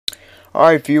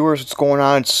Alright viewers, what's going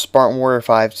on? It's Spartan Warrior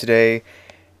 5 today,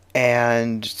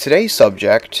 and today's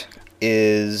subject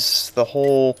is the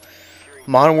whole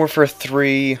Modern Warfare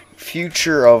 3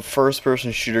 future of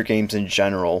first-person shooter games in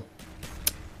general.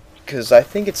 Because I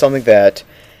think it's something that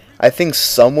I think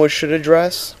someone should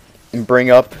address and bring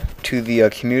up to the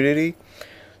community.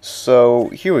 So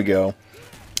here we go.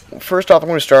 First off, I'm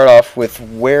going to start off with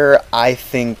where I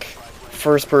think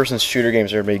first-person shooter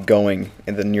games are going to be going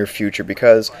in the near future,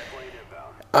 because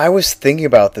I was thinking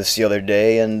about this the other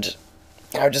day, and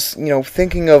I was just,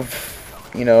 thinking of,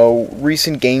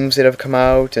 recent games that have come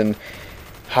out, and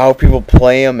how people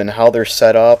play them, and how they're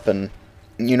set up, and,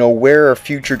 where are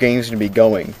future games going to be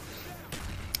going.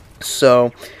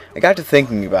 So, I got to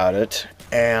thinking about it,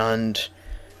 and,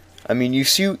 I mean, you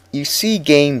see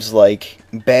games like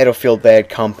Battlefield Bad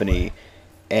Company,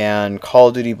 and Call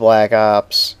of Duty Black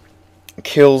Ops,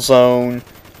 Killzone,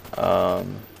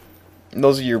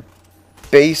 those are your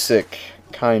basic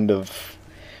kind of,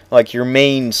 like, your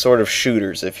main sort of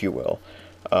shooters, if you will.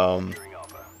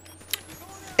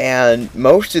 And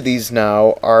most of these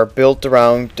now are built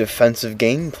around defensive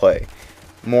gameplay.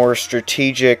 More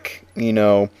strategic,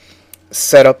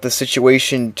 set up the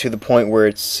situation to the point where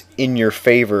it's in your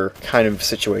favor kind of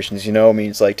situations, I mean,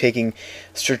 it's like taking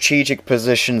strategic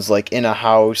positions like in a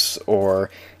house or,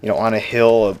 on a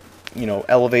hill,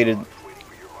 elevated,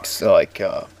 so like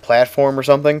platform or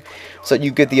something, so that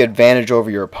you get the advantage over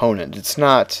your opponent. It's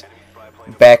not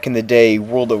back in the day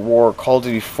World at War, Call of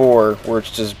Duty 4, where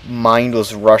it's just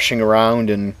mindless rushing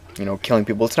around and killing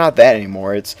people. It's not that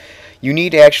anymore. It's you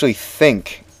need to actually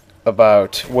think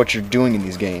about what you're doing in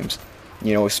these games.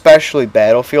 Especially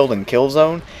Battlefield and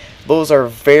Killzone. Those are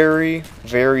very,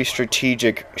 very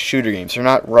strategic shooter games. They're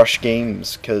not rush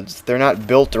games because they're not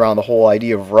built around the whole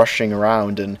idea of rushing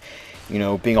around and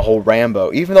being a whole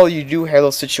Rambo. Even though you do have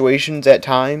those situations at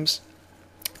times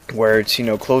where it's,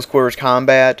 close quarters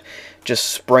combat, just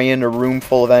spraying a room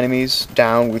full of enemies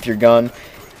down with your gun.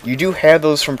 You do have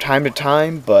those from time to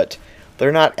time, but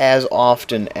they're not as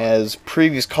often as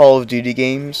previous Call of Duty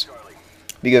games.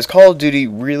 Because Call of Duty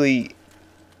really,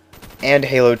 and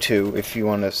Halo 2, if you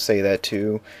want to say that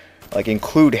too, like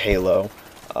include Halo,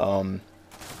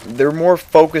 they're more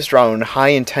focused around high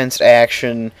intense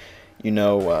action,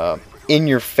 in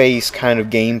your face kind of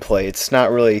gameplay. It's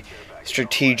not really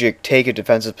strategic, take a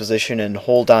defensive position and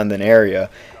hold on an area.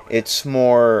 It's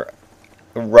more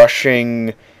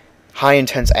rushing, high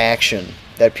intense action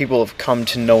that people have come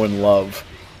to know and love.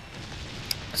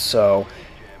 So,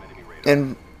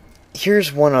 and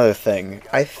here's one other thing.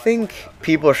 I think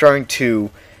people are starting to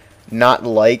not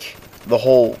like the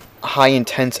whole high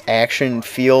intense action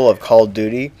feel of Call of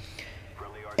Duty,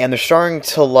 and they're starting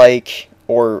to like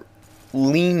or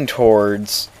lean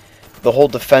towards the whole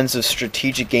defensive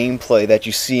strategic gameplay that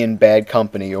you see in Bad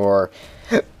Company or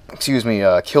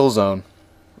Killzone,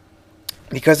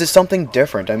 because it's something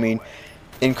different. I mean,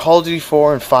 in Call of Duty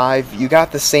 4 and 5, you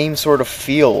got the same sort of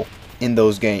feel in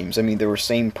those games. I mean, there were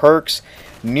same perks,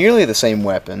 nearly the same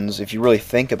weapons, if you really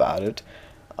think about it.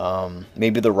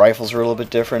 Maybe the rifles are a little bit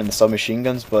different and the submachine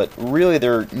guns, but really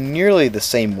they're nearly the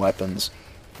same weapons.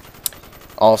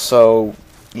 Also,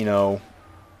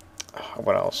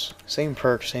 what else? Same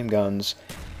perks, same guns.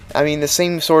 I mean, the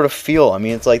same sort of feel. I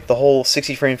mean, it's like the whole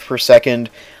 60 frames per second,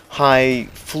 high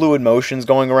fluid motions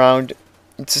going around.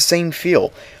 It's the same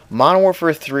feel. Modern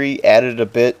Warfare 3 added a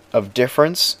bit of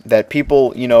difference that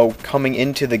people, coming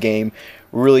into the game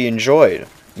really enjoyed.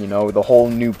 The whole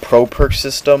new pro perk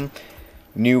system,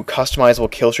 new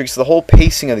customizable killstreaks. The whole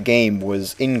pacing of the game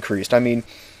was increased. I mean,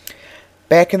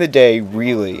 back in the day,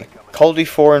 really, Call of Duty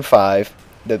 4 and 5,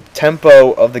 the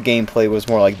tempo of the gameplay was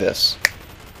more like this.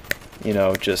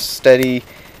 Just steady,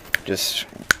 just,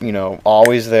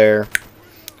 always there.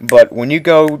 But when you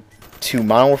go to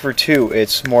Modern Warfare 2,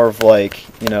 it's more of like,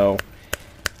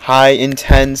 high,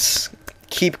 intense,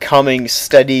 keep coming,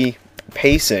 steady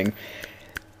pacing.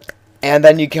 And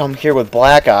then you come here with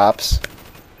Black Ops,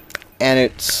 and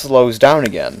it slows down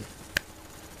again.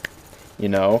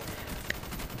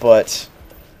 But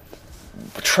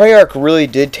Treyarch really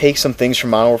did take some things from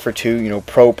Modern Warfare 2,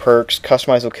 pro perks,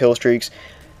 customizable kill streaks,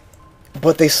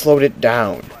 but they slowed it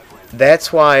down.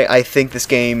 That's why I think this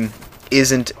game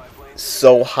isn't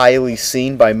so highly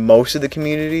seen by most of the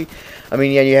community. I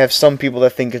mean, yeah, you have some people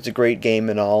that think it's a great game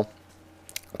and all,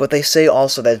 but they say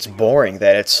also that it's boring,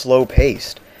 that it's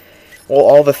slow-paced. Well,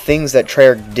 all the things that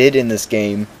Treyarch did in this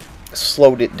game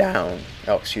slowed it down.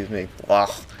 Oh, excuse me.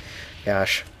 Ugh.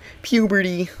 Gosh.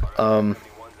 Puberty.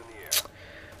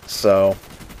 So,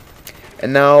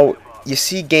 and now you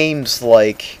see games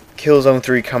like Killzone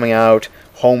 3 coming out,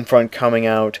 Homefront coming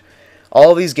out.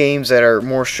 all these games that are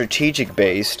more strategic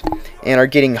based and are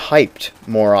getting hyped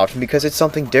more often because it's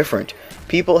something different.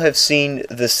 People have seen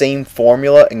the same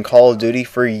formula in Call of Duty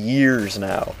for years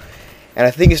now. And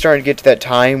I think it's starting to get to that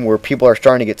time where people are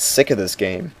starting to get sick of this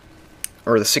game.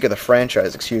 Or sick of the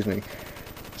franchise, excuse me.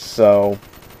 So,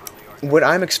 what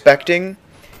I'm expecting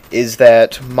is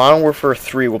that Modern Warfare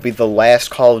 3 will be the last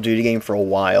Call of Duty game for a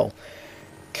while.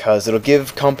 Because it'll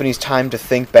give companies time to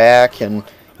think back and,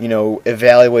 you know,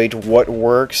 evaluate what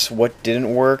works, what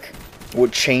didn't work,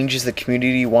 what changes the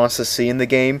community wants to see in the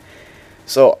game.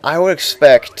 So I would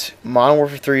expect Modern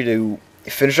Warfare 3 to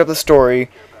finish up the story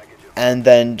and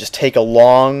then just take a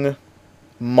long,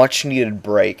 much-needed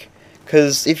break.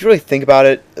 Because if you really think about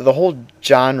it, the whole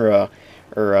genre,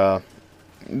 or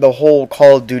the whole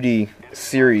Call of Duty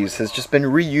series has just been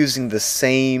reusing the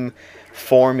same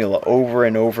formula over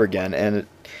and over again, and it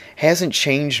hasn't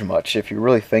changed much if you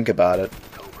really think about it.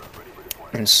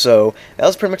 And so that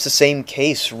was pretty much the same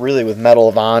case really with Medal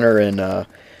of Honor and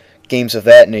games of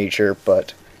that nature,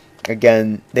 but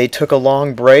again, they took a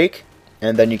long break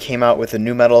and then you came out with a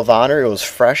new Medal of Honor. It was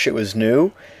fresh, it was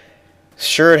new.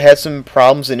 Sure, it had some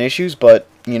problems and issues, but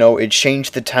you know, it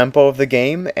changed the tempo of the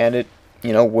game and it,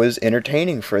 you know, was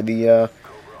entertaining for the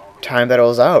time that it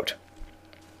was out.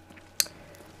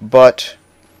 But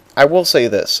I will say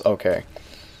this, okay.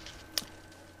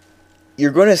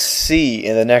 You're going to see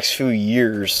in the next few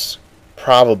years,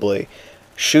 probably,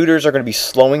 shooters are going to be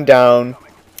slowing down,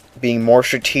 being more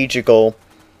strategical,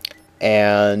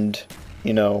 and,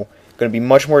 you know, going to be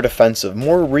much more defensive,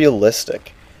 more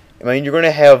realistic. I mean, you're going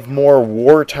to have more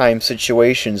wartime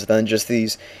situations than just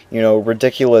these, you know,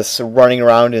 ridiculous running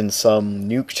around in some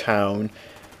nuke town,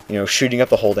 you know, shooting up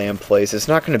the whole damn place. It's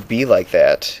not going to be like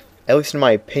that, at least in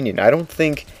my opinion. I don't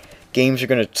think games are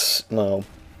going to, you know,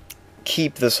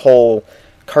 keep this whole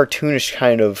cartoonish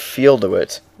kind of feel to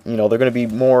it. You know, they're going to be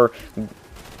more, you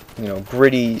know,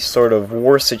 gritty sort of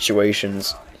war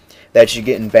situations that you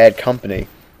get in Bad Company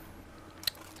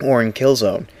or in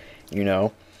Killzone, you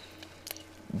know.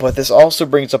 But this also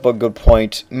brings up a good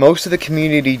point. Most of the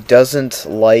community doesn't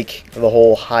like the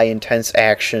whole high intense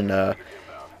action, the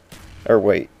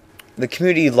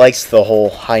community likes the whole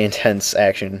high intense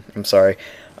action, I'm sorry.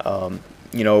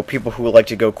 You know, people who like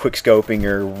to go quick scoping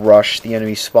or rush the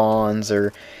enemy spawns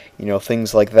or, you know,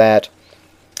 things like that.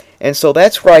 And so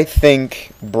that's where I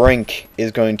think BRINK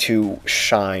is going to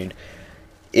shine.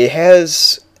 It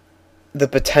has the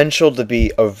potential to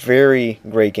be a very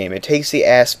great game. It takes the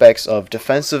aspects of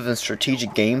defensive and strategic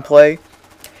gameplay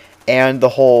and the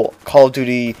whole Call of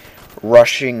Duty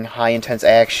rushing, high-intense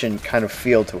action kind of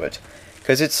feel to it.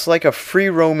 Because it's like a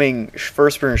free-roaming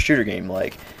first-person shooter game.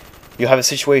 Like, you have a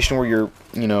situation where you're,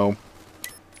 you know,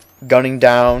 gunning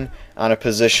down on a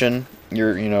position.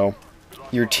 Your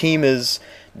team is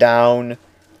down,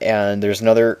 and there's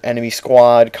another enemy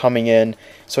squad coming in.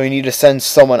 So you need to send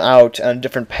someone out on a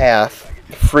different path,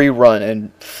 free run,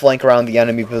 and flank around the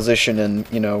enemy position and,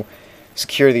 you know,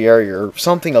 secure the area or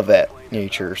something of that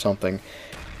nature or something.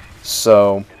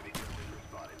 So,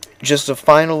 just a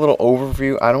final little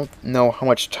overview. I don't know how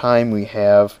much time we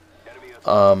have.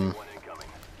 A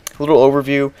little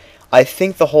overview. I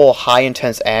think the whole high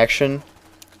intense action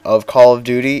of Call of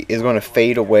Duty is going to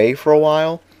fade away for a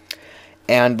while.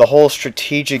 And the whole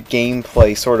strategic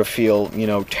gameplay sort of feel, you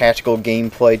know, tactical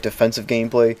gameplay, defensive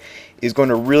gameplay, is going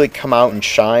to really come out and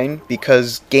shine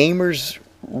because gamers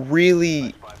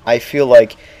really, I feel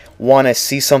like, want to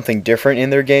see something different in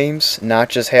their games, not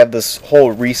just have this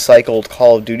whole recycled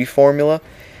Call of Duty formula.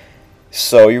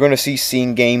 So you're going to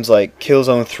see games like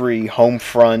Killzone 3,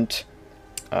 Homefront,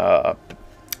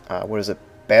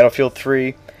 Battlefield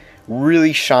 3,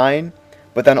 really shine.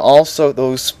 But then also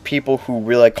those people who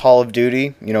really like Call of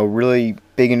Duty, you know, really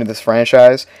big into this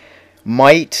franchise,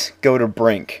 might go to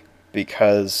BRINK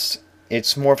because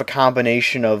it's more of a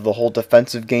combination of the whole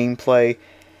defensive gameplay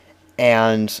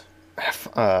and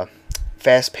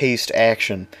fast-paced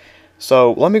action.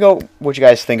 So let me know what you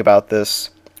guys think about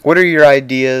this. What are your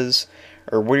ideas,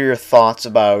 or what are your thoughts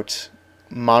about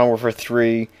Modern Warfare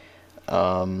 3,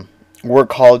 where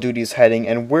Call of Duty is heading,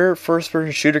 and where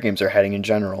first-person shooter games are heading in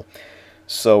general?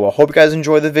 So I hope you guys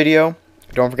enjoyed the video.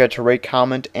 Don't forget to rate,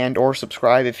 comment, and or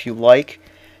subscribe if you like.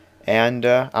 And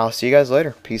I'll see you guys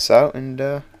later. Peace out, and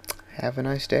have a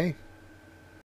nice day.